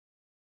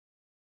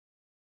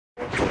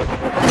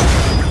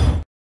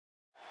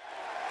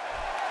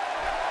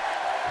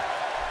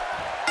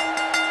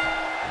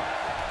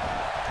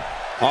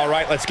All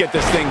right, let's get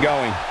this thing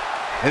going.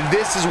 And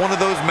this is one of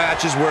those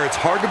matches where it's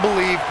hard to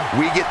believe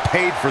we get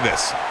paid for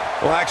this.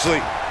 Well,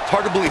 actually, it's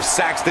hard to believe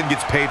Saxton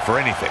gets paid for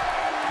anything.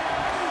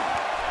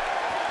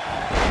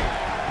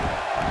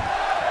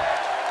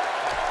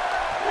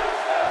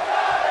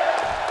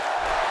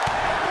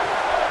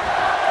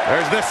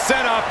 There's the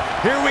setup.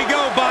 Here we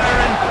go,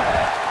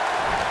 Byron.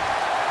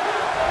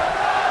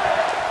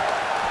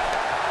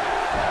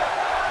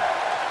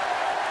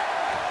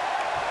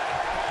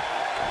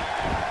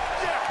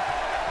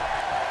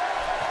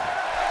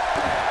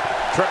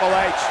 Triple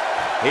H,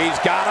 he's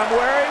got him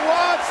where he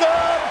wants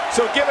him.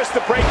 So give us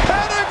the break.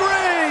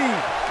 Pedigree!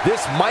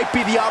 This might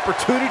be the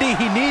opportunity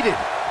he needed.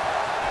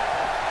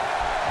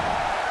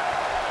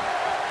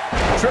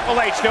 Triple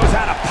H knows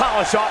how to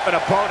polish off an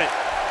opponent.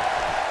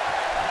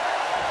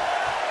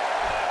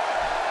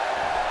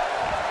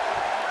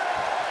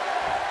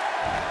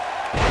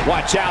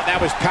 Watch out, that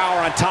was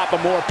power on top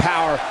of more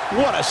power.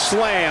 What a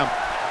slam.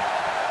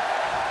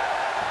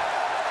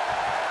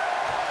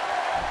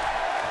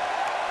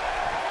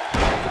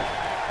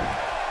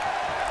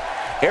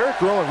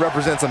 Eric Rowan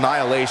represents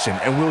annihilation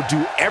and will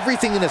do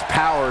everything in his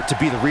power to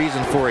be the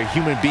reason for a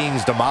human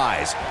being's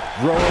demise.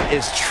 Rowan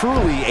is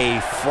truly a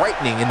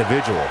frightening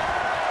individual.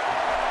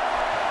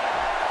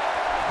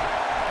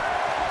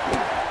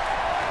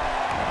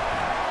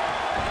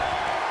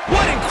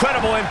 What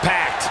incredible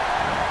impact!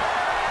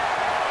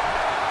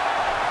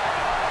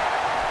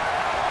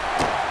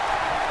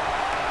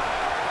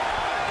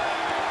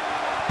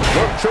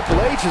 Look,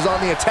 Triple H is on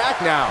the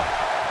attack now.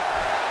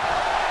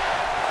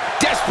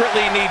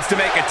 Desperately needs to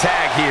make a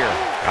tag here.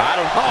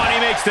 Oh, and he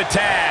makes the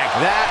tag.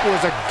 That was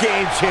a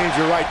game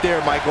changer right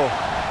there, Michael.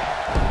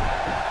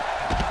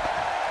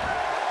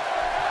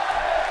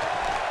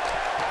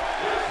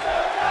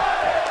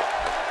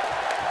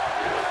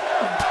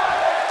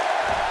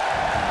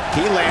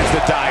 He lands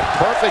the dive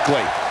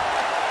perfectly.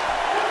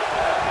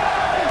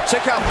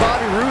 Check out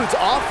Bobby Roode's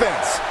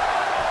offense.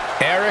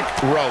 Eric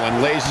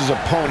Rowan lays his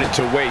opponent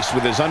to waste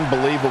with his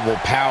unbelievable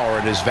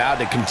power and has vowed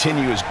to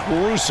continue his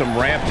gruesome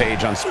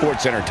rampage on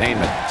sports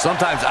entertainment.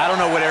 Sometimes I don't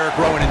know what Eric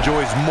Rowan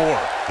enjoys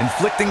more,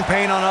 inflicting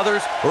pain on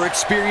others or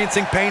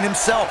experiencing pain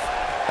himself.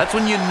 That's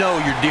when you know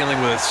you're dealing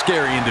with a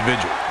scary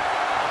individual.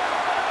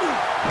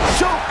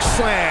 Choke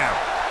slam.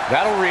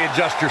 That'll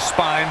readjust your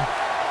spine.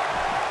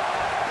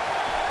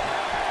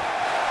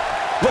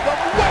 With a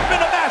weapon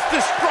of mass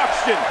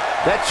destruction.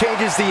 That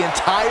changes the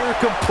entire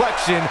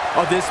complexion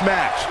of this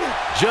match.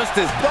 Just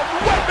as The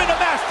weapon of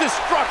mass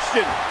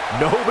destruction.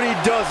 nobody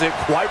does it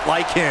quite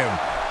like him.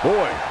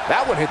 Boy,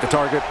 that one hit the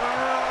target.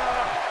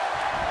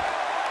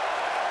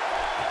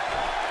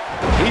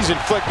 He's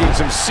inflicting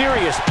some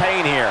serious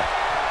pain here.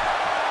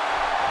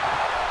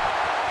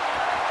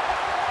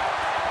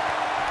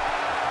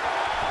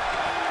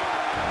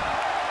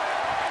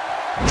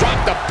 Drop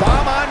the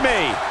bomb on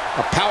me.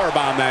 A power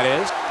bomb, that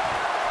is.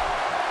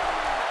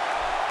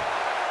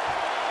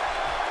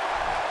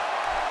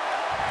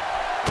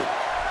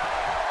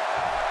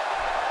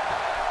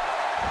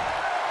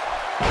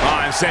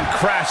 Sent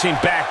crashing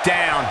back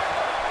down.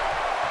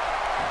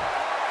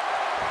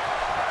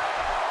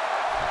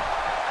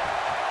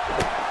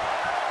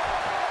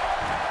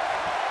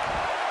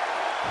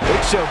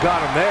 Big Show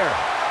got him there.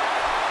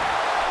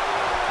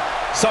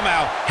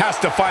 Somehow has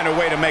to find a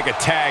way to make a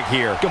tag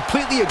here.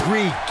 Completely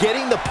agree.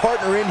 Getting the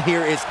partner in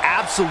here is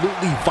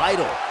absolutely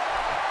vital.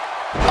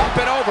 Up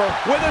and over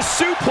with a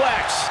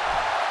suplex.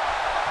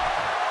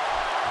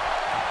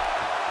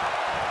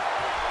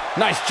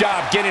 Nice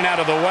job getting out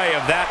of the way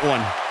of that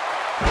one.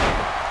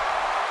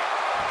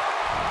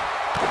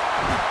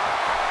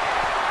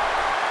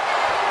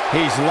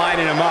 He's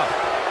lining him up.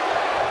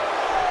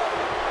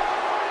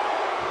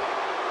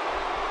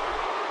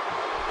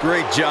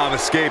 Great job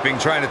escaping,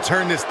 trying to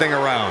turn this thing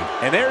around.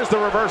 And there's the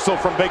reversal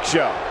from Big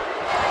Show.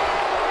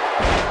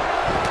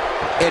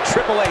 And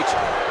Triple H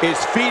is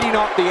feeding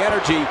off the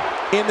energy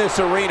in this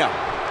arena.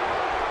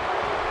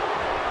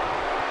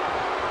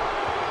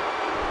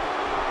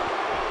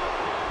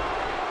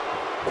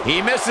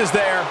 He misses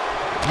there.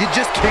 You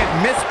just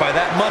can't miss by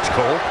that much,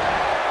 Cole.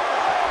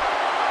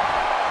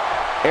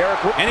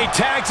 And he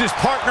tags his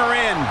partner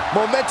in.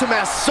 Momentum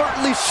has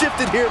certainly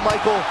shifted here,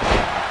 Michael.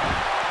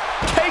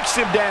 Takes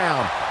him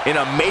down in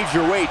a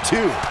major way,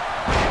 too.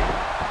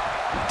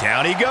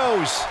 Down he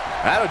goes.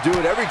 That'll do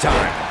it every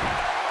time.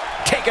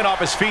 Taken off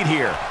his feet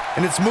here.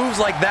 And it's moves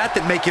like that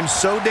that make him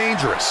so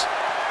dangerous.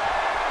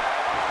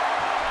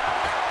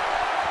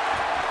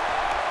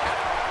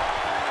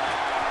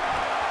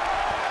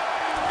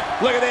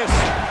 Look at this.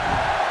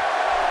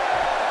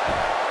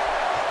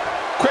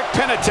 Quick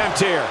pin attempt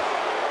here.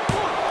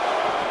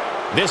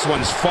 This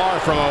one's far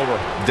from over.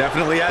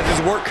 Definitely has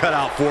his work cut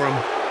out for him.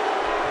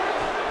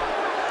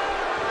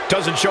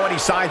 Doesn't show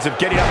any signs of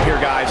getting up here,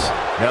 guys.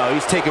 No,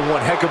 he's taking one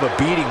heck of a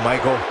beating,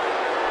 Michael.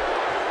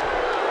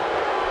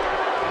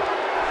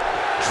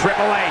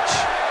 Triple H.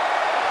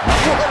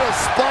 What a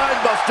spine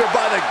buster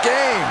by the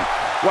game.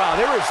 Wow,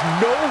 there is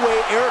no way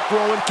Eric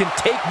Rowan can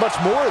take much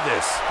more of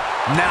this.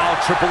 Now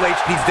Triple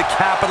H needs to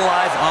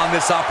capitalize on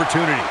this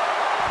opportunity.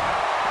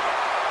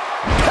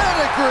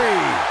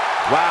 Pedigree!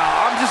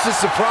 Wow, I'm just as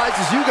surprised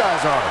as you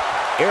guys are.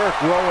 Eric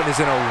Rowan is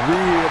in a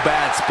real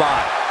bad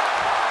spot.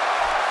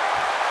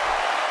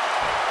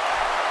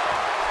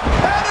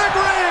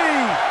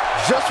 Pedigree!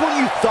 Just when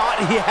you thought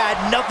he had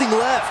nothing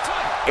left,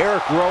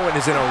 Eric Rowan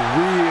is in a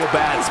real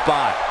bad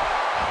spot.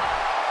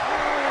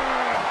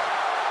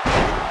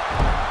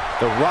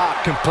 The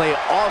Rock can play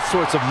all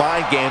sorts of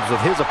mind games with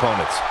his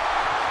opponents.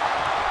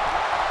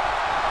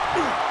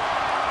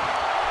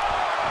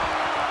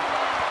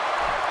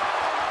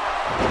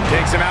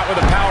 Takes him out with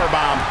a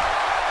powerbomb.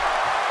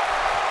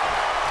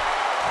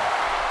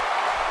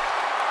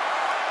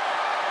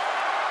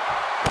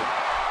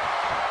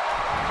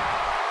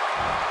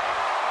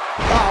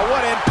 Oh,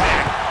 what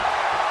impact.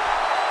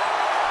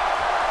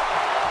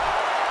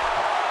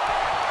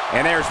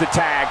 And there's the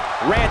tag.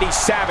 Randy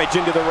Savage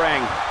into the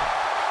ring.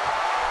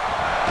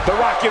 The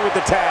Rock in with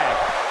the tag.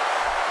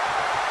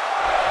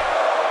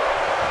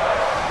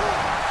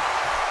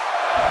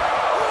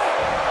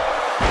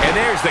 And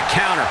there's the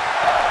counter.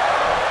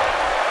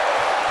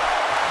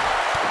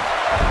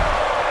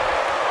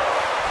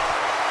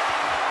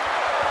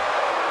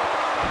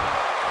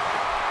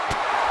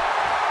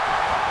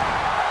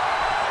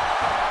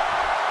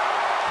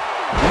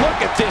 Look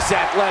at this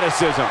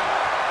athleticism.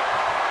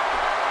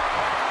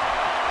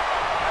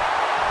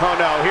 Oh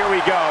no, here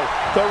we go.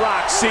 The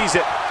Rock sees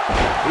it.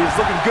 He's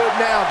looking good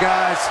now,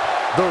 guys.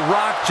 The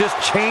Rock just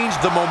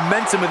changed the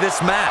momentum of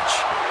this match.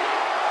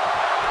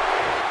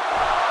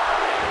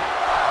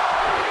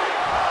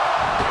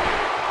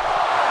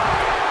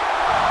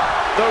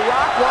 The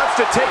Rock wants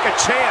to take a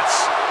chance.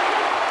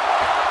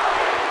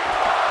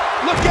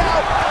 Look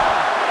out!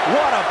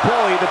 What a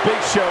bully the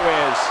Big Show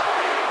is.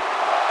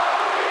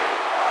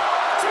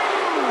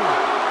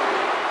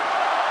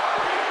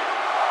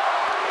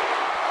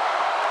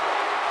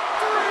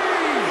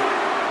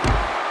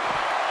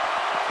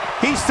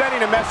 He's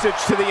sending a message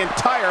to the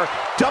entire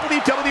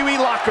WWE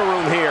locker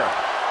room here.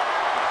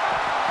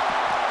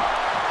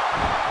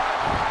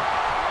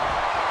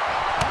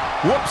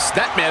 Whoops,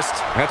 that missed.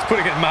 That's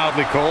putting it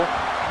mildly, Cole.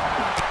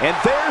 And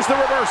there's the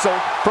reversal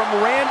from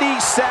Randy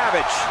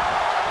Savage.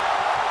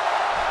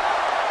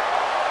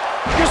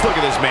 Just look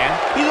at this man.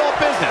 He's all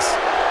business.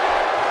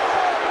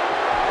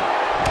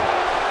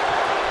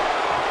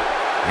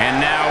 And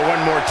now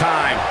one more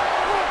time.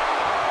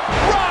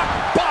 Rock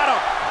bottom.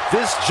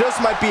 This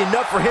just might be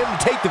enough for him to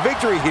take the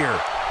victory here.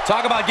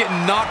 Talk about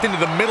getting knocked into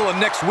the middle of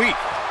next week.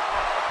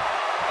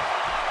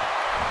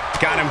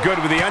 Got him good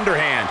with the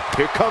underhand.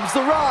 Here comes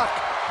The Rock.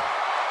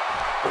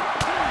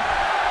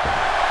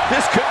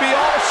 This could be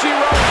all she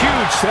wrote.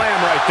 Huge slam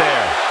right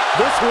there.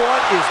 This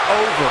one is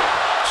over.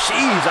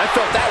 Jeez, I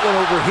felt that one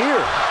over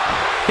here.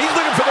 He's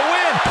looking for the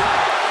win.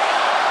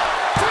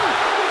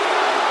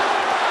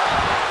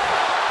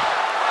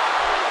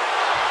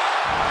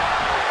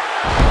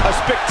 A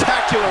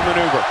spectacular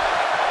maneuver.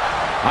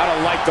 I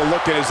don't like the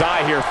look in his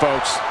eye here,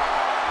 folks.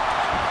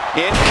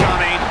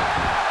 Incoming.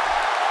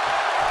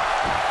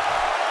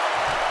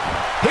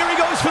 Here he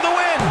goes for the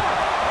win.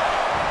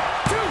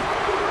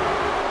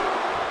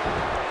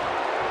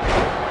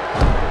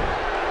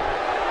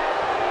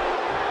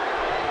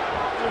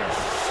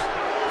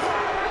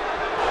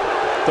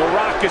 The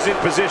Rock is in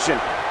position.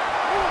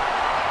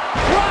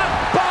 Rock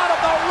bottom,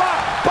 the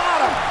Rock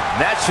bottom.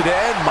 That should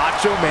end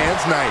Macho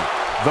Man's night.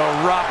 The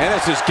Rock, and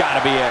this has got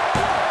to be it.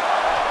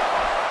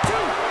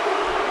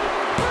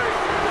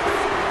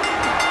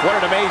 What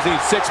an amazing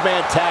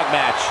six-man tag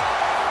match.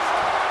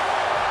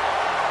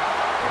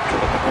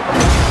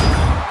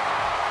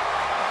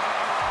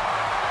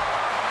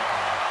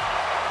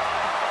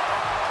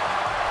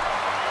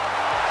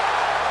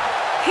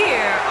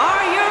 Here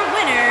are your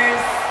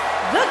winners.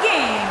 The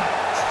Game,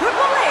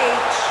 Triple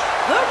H,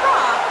 The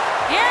Rock,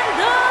 and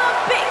The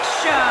Big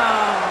Show.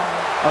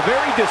 A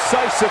very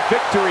decisive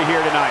victory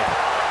here tonight.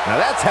 Now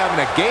that's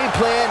having a game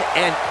plan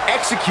and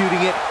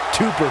executing it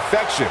to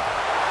perfection.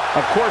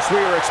 Of course, we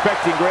were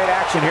expecting great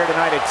action here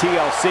tonight at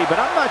TLC, but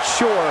I'm not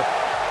sure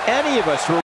any of us were